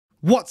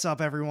What's up,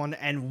 everyone,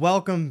 and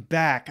welcome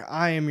back.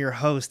 I am your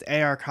host,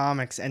 AR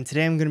Comics, and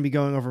today I'm going to be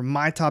going over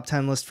my top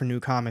 10 list for New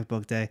Comic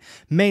Book Day,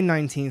 May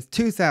 19th,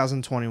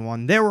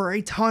 2021. There were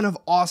a ton of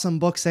awesome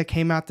books that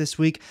came out this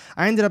week.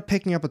 I ended up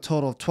picking up a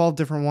total of 12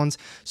 different ones,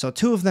 so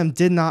 2 of them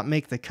did not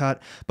make the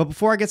cut. But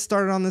before I get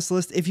started on this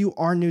list, if you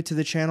are new to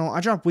the channel,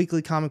 I drop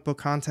weekly comic book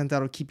content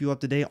that'll keep you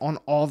up to date on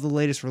all of the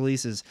latest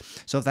releases.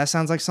 So if that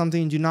sounds like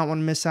something you do not want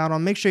to miss out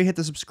on, make sure you hit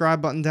the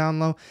subscribe button down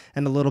low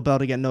and the little bell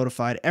to get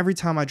notified every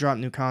time I drop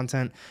new content.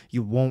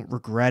 You won't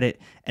regret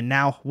it. And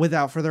now,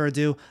 without further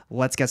ado,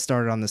 let's get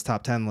started on this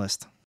top 10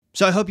 list.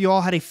 So I hope you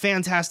all had a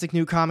fantastic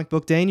New Comic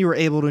Book Day and you were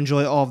able to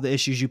enjoy all of the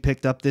issues you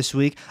picked up this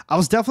week. I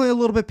was definitely a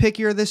little bit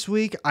pickier this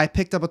week. I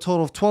picked up a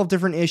total of 12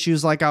 different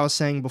issues like I was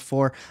saying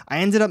before. I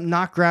ended up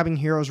not grabbing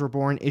Heroes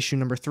Reborn issue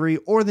number 3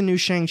 or the new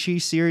Shang-Chi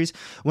series.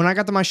 When I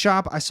got to my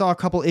shop, I saw a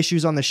couple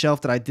issues on the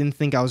shelf that I didn't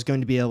think I was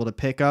going to be able to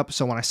pick up.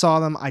 So when I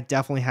saw them, I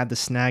definitely had to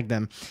snag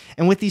them.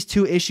 And with these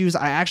 2 issues,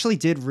 I actually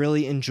did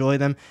really enjoy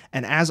them.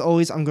 And as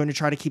always, I'm going to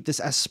try to keep this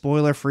as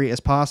spoiler-free as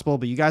possible.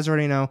 But you guys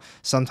already know,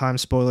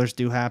 sometimes spoilers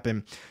do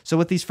happen. So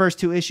with these first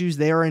 2 issues,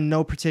 they are in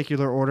no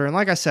particular order. And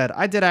like I said,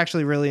 I did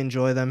actually really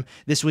enjoy them.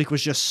 This week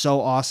was just so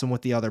awesome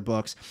with the other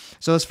books.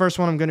 So this first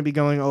one I'm going to be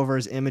going over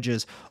is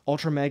Images,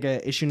 Ultra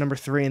Mega, issue number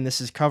 3, and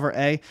this is cover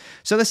A.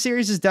 So the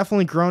series has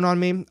definitely grown on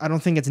me. I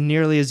don't think it's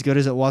nearly as good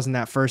as it was in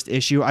that first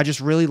issue. I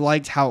just really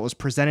liked how it was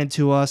presented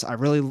to us. I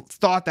really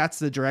thought that's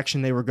the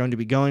direction they were going to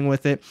be going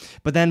with it.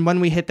 But then when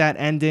we hit that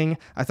ending,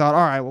 I thought,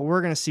 all right, well,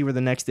 we're going to see where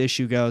the next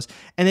issue goes.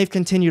 And they've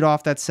continued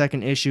off that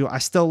second issue. I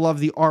still love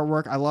the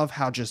artwork. I love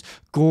how just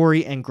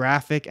gory and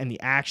graphic and the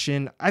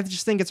action. I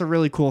just think it's a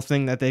really cool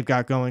thing that they've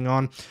got going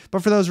on.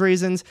 But for those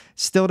reasons,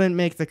 still didn't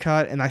make the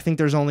cut, and I think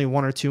there's only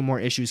 1 or 2 more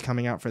issues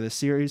coming out for this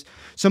series.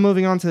 So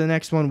moving on to the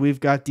next one, we've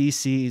got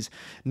DC's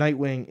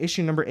Nightwing,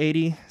 issue number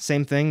 80.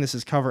 Same thing, this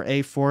is cover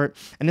A for it.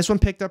 And this one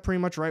picked up pretty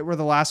much right where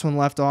the last one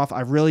left off.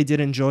 I really did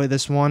enjoy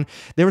this one.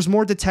 There was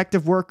more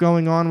detective work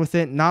going on with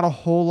it, not a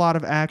whole lot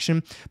of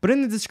action, but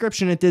in the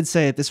description it did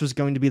say that this was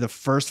going to be the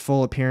first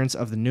full appearance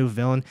of the new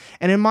villain.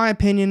 And in my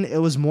opinion,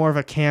 it was more of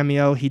a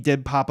cameo. He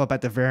did pop up at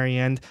the very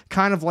end,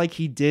 kind of like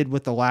he did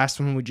with the last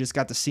one. We just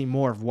got to see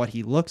more of what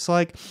he looks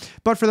like.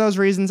 But for those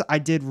reasons, I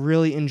did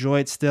really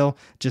enjoy it still,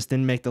 just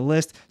didn't make the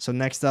list. So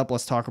next up,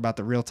 let's talk about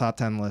the real top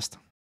 10 list.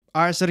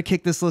 Alright, so to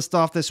kick this list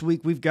off this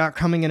week, we've got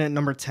coming in at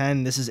number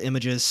 10, this is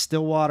Images,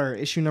 Stillwater,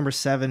 issue number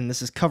 7,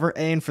 this is cover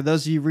A, and for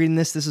those of you reading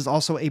this, this is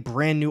also a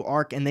brand new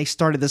arc, and they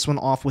started this one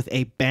off with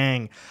a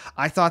bang.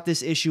 I thought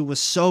this issue was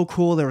so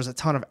cool, there was a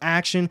ton of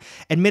action.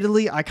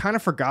 Admittedly, I kind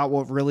of forgot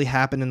what really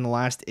happened in the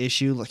last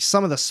issue, like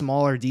some of the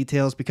smaller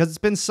details, because it's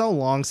been so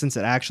long since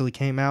it actually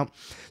came out,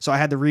 so I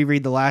had to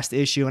reread the last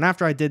issue, and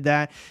after I did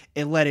that,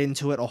 it led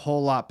into it a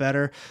whole lot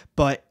better.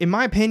 But in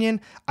my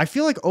opinion, I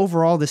feel like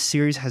overall this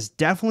series has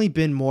definitely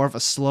been more of a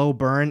slow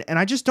burn, and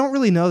I just don't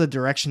really know the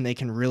direction they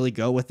can really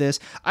go with this.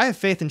 I have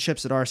faith in Chip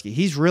Zdarsky.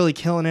 He's really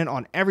killing it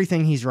on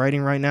everything he's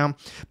writing right now,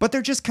 but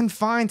they're just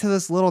confined to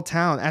this little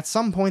town. At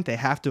some point, they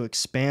have to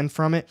expand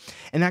from it,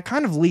 and that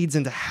kind of leads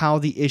into how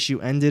the issue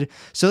ended.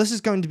 So this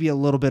is going to be a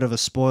little bit of a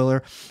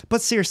spoiler,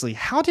 but seriously,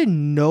 how did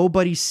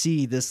nobody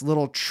see this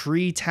little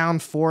tree town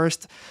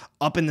forest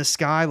up in the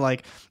sky?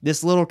 Like,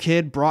 this little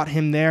kid brought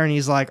him there and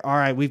he's like, all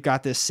right, we've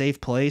got this safe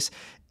place.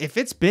 If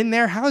it's been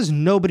there, how has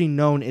nobody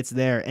known it's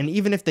there? And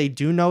even if they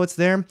do know it's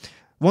there,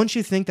 won't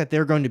you think that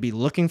they're going to be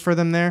looking for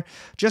them there?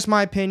 Just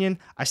my opinion.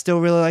 I still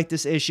really like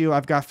this issue.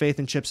 I've got faith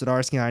in Chip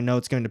Zdarsky, and I know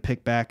it's going to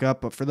pick back up.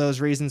 But for those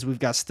reasons, we've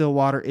got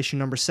Stillwater, issue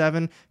number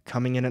 7,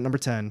 coming in at number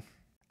 10.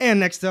 And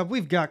next up,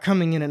 we've got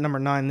coming in at number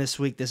 9 this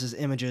week, this is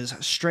Images,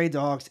 Stray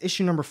Dogs,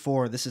 issue number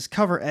 4. This is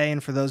cover A,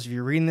 and for those of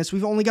you reading this,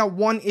 we've only got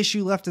 1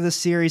 issue left of this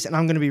series, and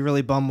I'm going to be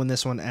really bummed when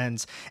this one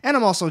ends. And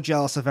I'm also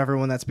jealous of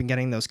everyone that's been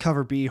getting those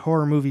cover B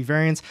horror movie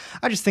variants.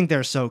 I just think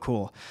they're so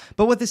cool.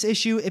 But with this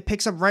issue, it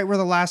picks up right where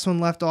the last one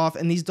left off,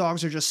 and these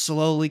dogs are just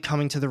slowly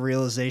coming to the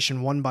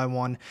realization one by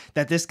one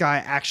that this guy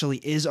actually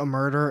is a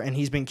murderer, and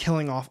he's been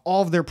killing off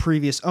all of their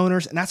previous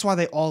owners, and that's why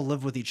they all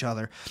live with each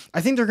other. I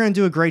think they're going to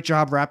do a great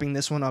job wrapping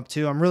this one up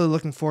too. I'm really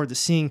looking forward to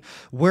seeing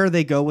where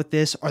they go with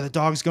this. Are the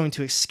dogs going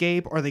to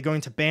escape? Are they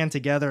going to band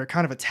together and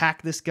kind of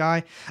attack this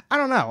guy? I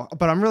don't know,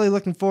 but I'm really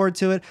looking forward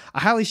to it. I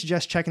highly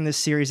suggest checking this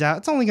series out.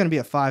 It's only going to be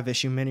a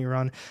 5-issue mini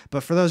run,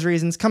 but for those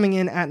reasons, coming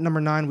in at number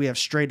 9, we have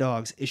Stray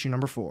Dogs, issue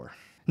number 4.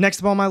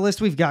 Next up on my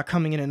list, we've got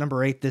coming in at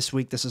number 8 this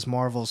week, this is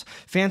Marvel's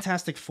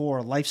Fantastic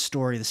Four Life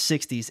Story, the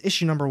 60s,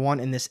 issue number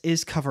 1, and this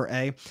is cover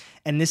A.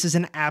 And this is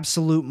an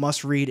absolute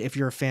must-read if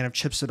you're a fan of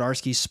Chip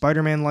Zdarsky's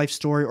Spider-Man life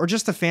story or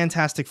just the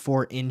Fantastic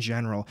Four in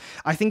general.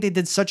 I think they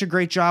did such a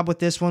great job with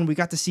this one. We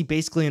got to see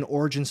basically an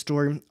origin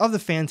story of the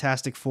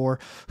Fantastic Four,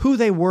 who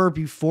they were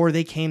before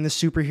they became the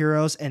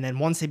superheroes, and then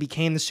once they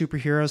became the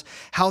superheroes,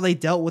 how they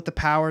dealt with the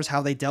powers,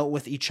 how they dealt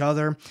with each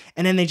other,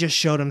 and then they just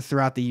showed them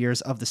throughout the years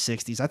of the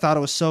 60s. I thought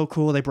it was so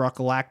cool. They brought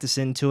Galactus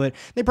into it.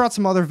 They brought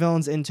some other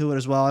villains into it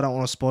as well. I don't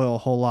want to spoil a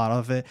whole lot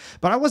of it,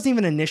 but I wasn't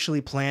even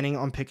initially planning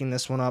on picking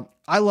this one up.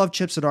 I love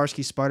love Chip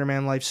Zdarsky's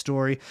Spider-Man life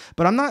story,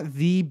 but I'm not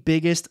the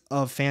biggest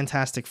of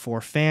Fantastic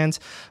Four fans.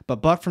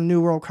 But from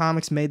New World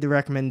Comics made the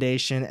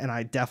recommendation, and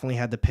I definitely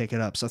had to pick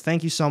it up. So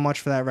thank you so much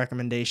for that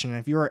recommendation. And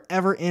if you are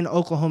ever in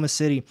Oklahoma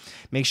City,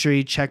 make sure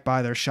you check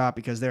by their shop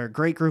because they're a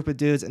great group of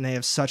dudes and they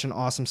have such an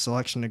awesome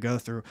selection to go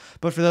through.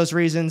 But for those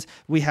reasons,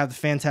 we have the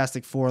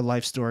Fantastic Four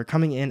life story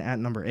coming in at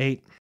number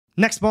 8.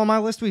 Next on my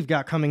list, we've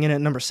got coming in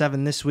at number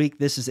 7 this week.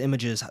 This is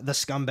Image's The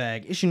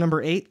Scumbag, issue number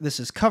 8.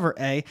 This is cover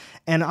A,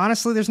 and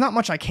honestly, there's not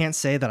much I can't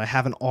say that I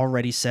haven't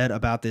already said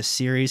about this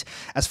series.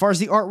 As far as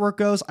the artwork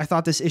goes, I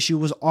thought this issue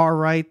was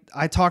alright.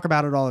 I talk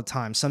about it all the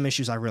time. Some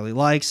issues I really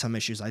like, some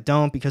issues I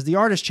don't, because the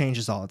artist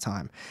changes all the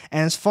time.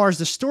 And as far as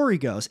the story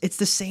goes, it's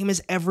the same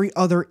as every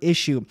other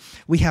issue.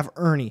 We have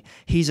Ernie.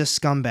 He's a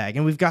scumbag,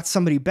 and we've got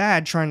somebody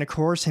bad trying to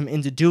coerce him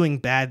into doing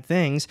bad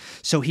things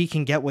so he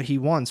can get what he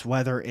wants,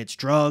 whether it's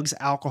drugs,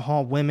 alcohol,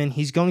 women.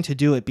 He's going to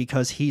do it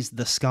because he's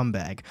the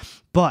scumbag.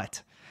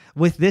 But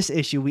with this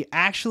issue, we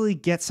actually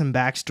get some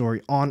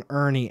backstory on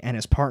Ernie and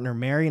his partner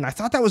Mary, and I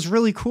thought that was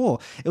really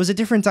cool. It was a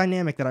different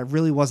dynamic that I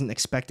really wasn't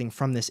expecting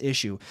from this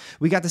issue.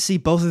 We got to see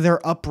both of their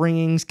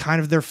upbringings,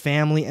 kind of their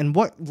family, and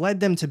what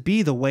led them to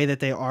be the way that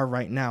they are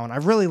right now, and I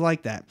really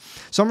like that.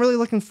 So I'm really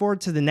looking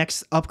forward to the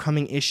next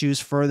upcoming issues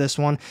for this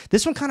one.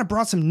 This one kind of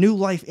brought some new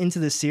life into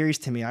the series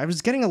to me. I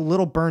was getting a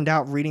little burned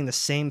out reading the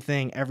same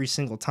thing every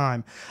single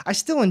time. I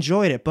still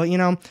enjoyed it, but you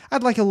know,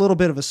 I'd like a little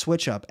bit of a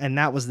switch up, and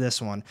that was this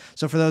one.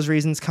 So for those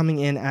reasons, coming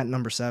in at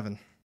number 7.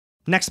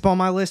 Next on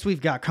my list, we've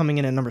got coming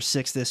in at number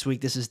 6 this week.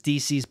 This is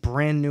DC's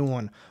brand new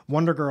one,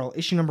 Wonder Girl,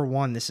 issue number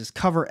 1. This is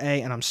cover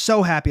A, and I'm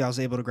so happy I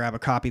was able to grab a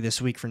copy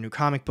this week for New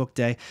Comic Book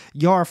Day.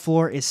 Yara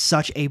Flor is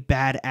such a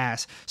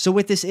badass. So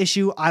with this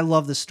issue, I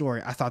love the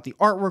story. I thought the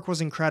artwork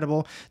was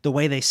incredible, the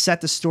way they set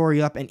the story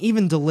up and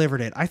even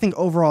delivered it. I think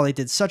overall they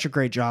did such a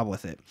great job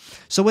with it.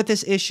 So with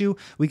this issue,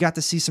 we got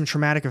to see some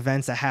traumatic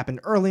events that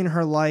happened early in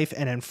her life,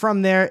 and then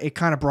from there, it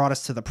kind of brought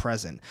us to the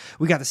present.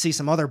 We got to see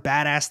some other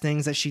badass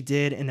things that she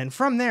did, and then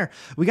from there,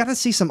 we got to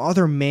see some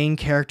other main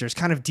characters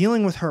kind of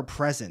dealing with her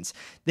presence.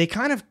 They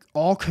kind of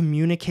all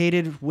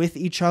communicated with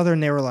each other,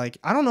 and they were like,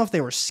 I don't know if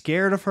they were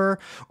scared of her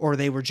or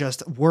they were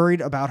just worried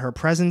about her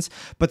presence,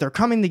 but they're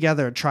coming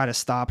together to try to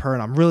stop her,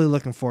 and I'm really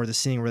looking forward to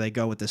seeing where they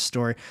go with this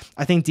story.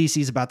 I think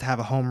DC's about to have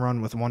a home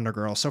run with Wonder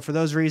Girl. So for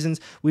those reasons,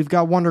 we've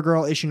got Wonder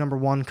Girl issue number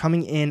 1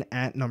 coming in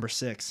at number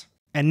 6.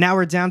 And now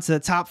we're down to the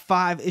top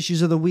 5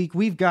 issues of the week.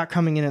 We've got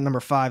coming in at number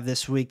 5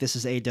 this week. This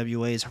is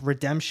AWA's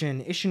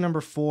Redemption, issue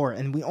number 4.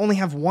 And we only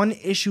have one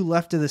issue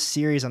left of the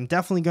series. I'm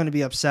definitely going to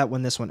be upset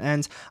when this one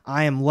ends.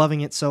 I am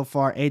loving it so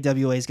far.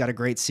 AWA's got a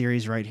great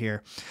series right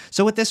here.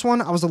 So with this one,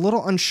 I was a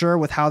little unsure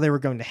with how they were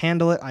going to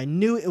handle it. I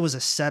knew it was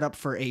a setup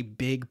for a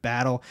big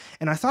battle.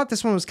 And I thought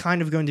this one was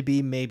kind of going to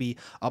be maybe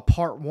a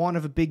part 1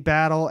 of a big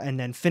battle and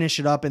then finish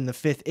it up in the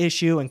 5th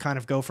issue and kind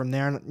of go from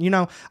there. And, you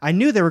know, I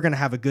knew they were going to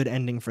have a good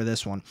ending for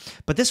this one.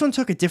 But this one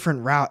took a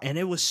different route, and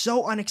it was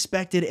so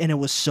unexpected, and it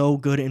was so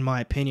good in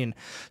my opinion.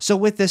 So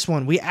with this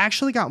one, we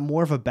actually got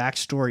more of a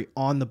backstory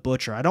on the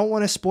Butcher. I don't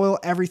want to spoil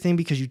everything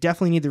because you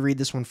definitely need to read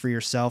this one for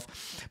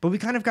yourself, but we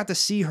kind of got to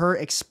see her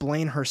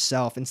explain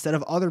herself instead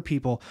of other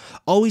people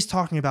always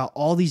talking about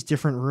all these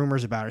different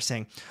rumors about her,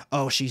 saying,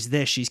 oh, she's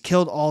this, she's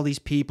killed all these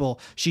people,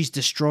 she's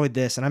destroyed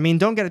this. And I mean,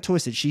 don't get it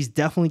twisted, she's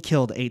definitely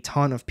killed a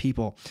ton of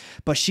people,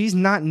 but she's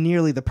not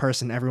nearly the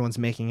person everyone's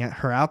making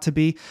her out to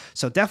be.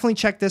 So definitely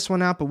check this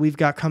one out. But we've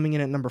got coming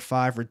in at number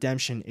 5,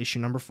 Redemption, issue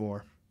number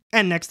 4.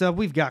 And next up,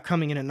 we've got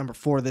coming in at number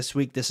 4 this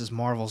week. This is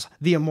Marvel's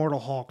The Immortal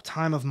Hulk,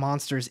 Time of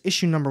Monsters,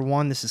 issue number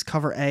 1. This is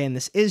cover A, and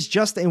this is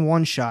just a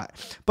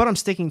one-shot, but I'm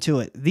sticking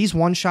to it. These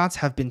one-shots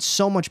have been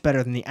so much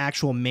better than the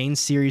actual main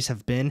series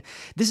have been.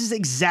 This is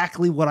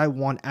exactly what I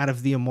want out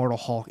of The Immortal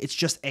Hulk. It's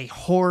just a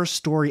horror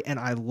story, and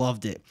I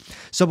loved it.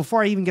 So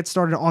before I even get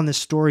started on this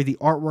story, the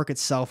artwork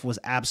itself was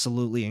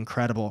absolutely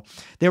incredible.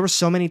 There were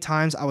so many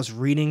times I was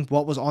reading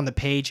what was on the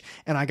page,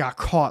 and I got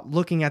caught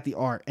looking at the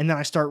art, and then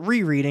I start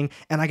rereading,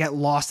 and I get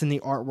lost in the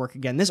artwork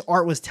again. This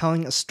art was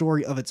telling a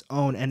story of its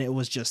own, and it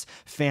was just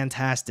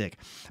fantastic.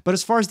 But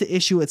as far as the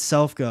issue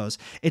itself goes,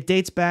 it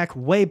dates back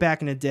way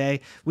back in the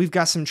day. We've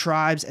got some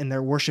tribes, and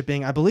they're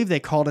worshiping, I believe they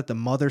called it the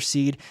Mother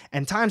Seed,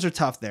 and times are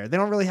tough there. They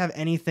don't really have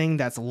anything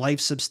that's life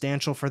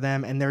substantial for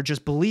them, and they're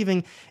just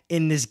believing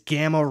in this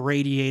gamma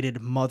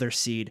radiated Mother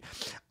Seed.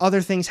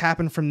 Other things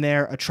happen from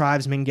there. A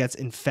tribesman gets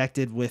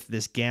infected with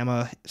this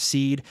gamma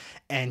seed,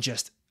 and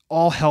just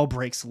all hell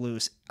breaks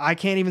loose. I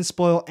can't even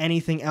spoil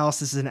anything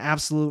else. This is an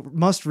absolute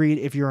must read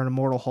if you're an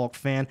Immortal Hulk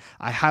fan.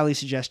 I highly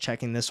suggest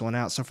checking this one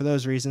out. So for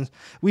those reasons,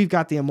 we've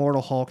got The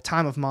Immortal Hulk,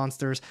 Time of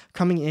Monsters,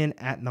 coming in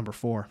at number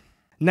 4.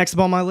 Next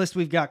up on my list,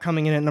 we've got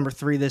coming in at number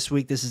 3 this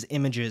week. This is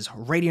Images,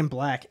 Radiant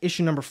Black,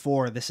 issue number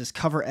 4. This is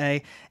cover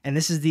A, and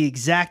this is the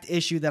exact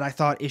issue that I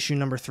thought issue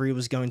number 3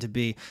 was going to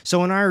be.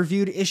 So when I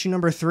reviewed issue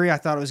number 3, I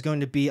thought it was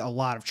going to be a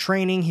lot of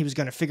training. He was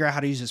going to figure out how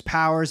to use his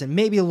powers and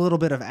maybe a little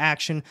bit of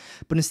action,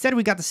 but instead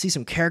we got to see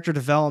some character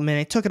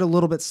development. It took it a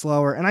little bit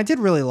slower, and I did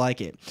really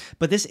like it.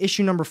 But this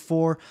issue number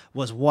 4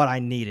 was what I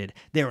needed.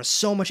 There was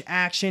so much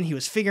action. He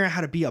was figuring out how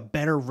to be a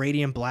better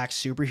Radiant Black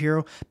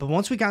superhero, but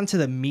once we got into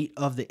the meat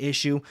of the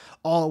issue,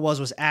 all it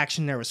was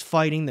action. There was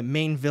fighting. The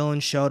main villain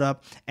showed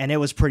up, and it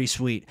was pretty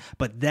sweet.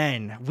 But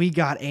then we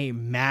got a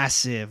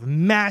massive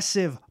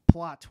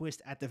plot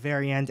twist at the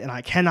very end, and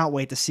I cannot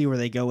wait to see where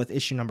they go with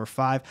issue number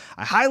 5.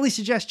 I highly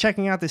suggest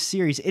checking out this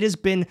series. It has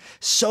been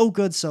so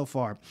good so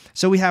far.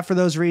 So we have, for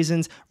those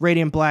reasons,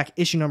 Radiant Black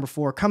issue number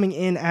 4 coming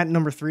in at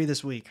number 3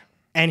 this week.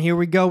 And here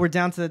we go. We're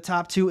down to the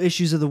top 2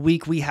 issues of the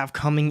week. We have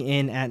coming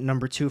in at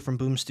number 2 from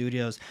Boom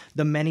Studios,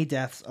 The Many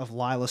Deaths of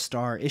Lila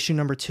Starr. Issue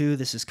number 2,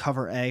 this is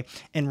cover A,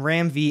 and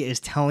Ram V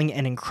is telling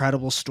an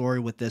incredible story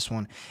with this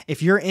one.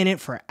 If you're in it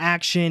for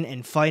action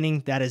and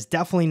fighting, that is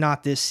definitely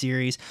not this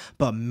series,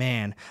 but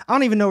man, I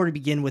don't even know where to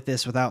begin with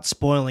this without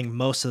spoiling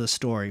most of the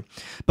story.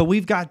 But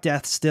we've got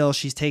Death still.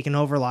 She's taken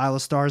over Lila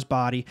Starr's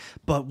body,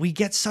 but we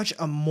get such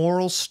a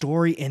moral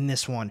story in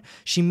this one.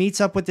 She meets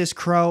up with this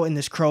crow, and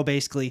this crow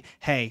basically,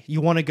 hey,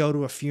 you want to go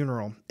to a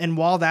funeral. And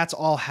while that's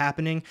all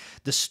happening,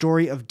 the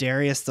story of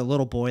Darius, the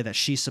little boy that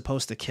she's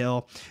supposed to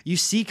kill, you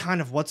see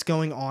kind of what's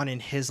going on in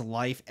his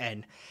life,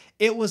 and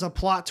it was a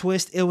plot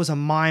twist. It was a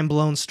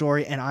mind-blown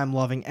story, and I'm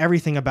loving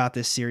everything about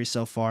this series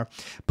so far.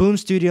 Boom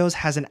Studios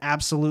has an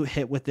absolute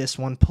hit with this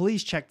one.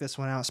 Please check this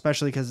one out,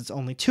 especially because it's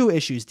only 2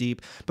 issues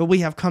deep, but we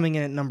have coming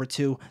in at number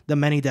 2, The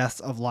Many Deaths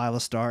of Lila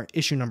Starr,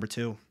 issue number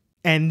 2.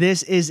 And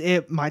this is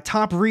it, my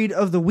top read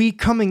of the week,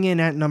 coming in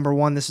at number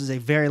 1. This is a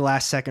very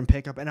last second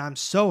pickup, and I'm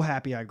so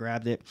happy I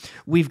grabbed it.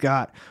 We've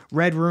got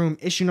Red Room,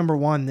 issue number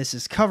 1. This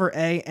is cover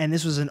A, and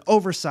this was an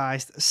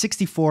oversized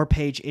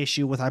 64-page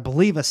issue with, I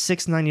believe, a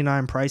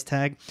 $6.99 price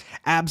tag.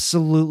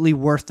 Absolutely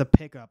worth the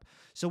pickup.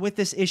 So with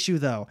this issue,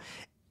 though,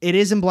 it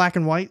is in black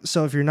and white,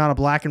 so if you're not a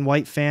black and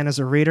white fan as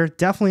a reader,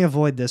 definitely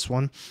avoid this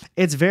one.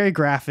 It's very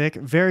graphic,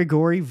 very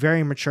gory,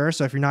 very mature,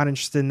 so if you're not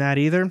interested in that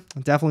either,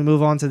 definitely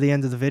move on to the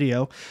end of the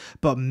video.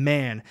 But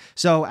man,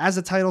 so as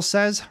the title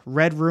says,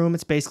 Red Room,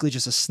 it's basically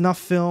just a snuff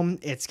film.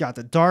 It's got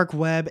the dark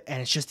web,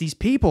 and it's just these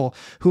people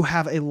who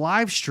have a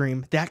live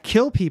stream that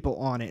kill people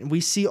on it. And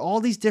we see all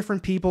these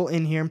different people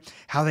in here,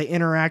 how they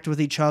interact with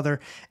each other,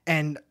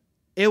 and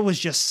it was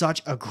just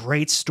such a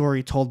great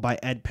story told by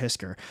Ed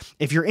Piskor.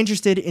 If you're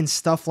interested in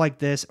stuff like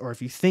this, or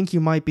if you think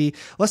you might be,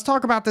 let's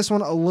talk about this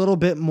one a little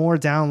bit more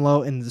down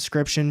low in the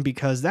description,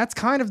 because that's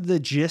kind of the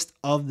gist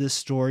of this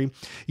story.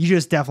 You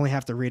just definitely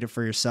have to read it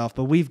for yourself.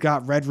 But we've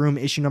got Red Room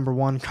issue number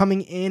 1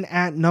 coming in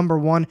at number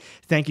 1.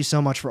 Thank you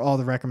so much for all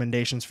the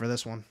recommendations for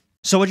this one.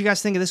 So what do you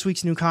guys think of this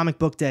week's New Comic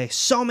Book Day?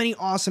 So many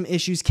awesome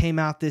issues came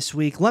out this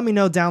week. Let me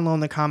know down low in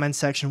the comments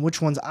section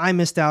which ones I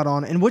missed out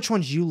on and which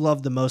ones you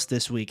loved the most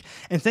this week.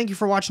 And thank you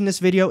for watching this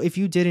video. If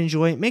you did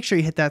enjoy it, make sure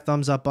you hit that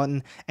thumbs up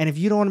button. And if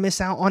you don't want to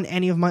miss out on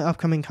any of my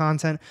upcoming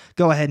content,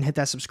 go ahead and hit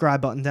that subscribe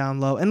button down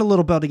low and a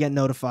little bell to get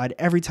notified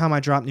every time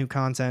I drop new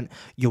content.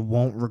 You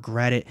won't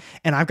regret it.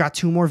 And I've got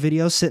 2 more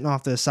videos sitting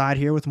off to the side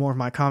here with more of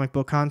my comic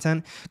book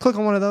content. Click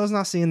on one of those and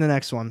I'll see you in the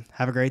next one.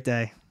 Have a great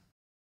day.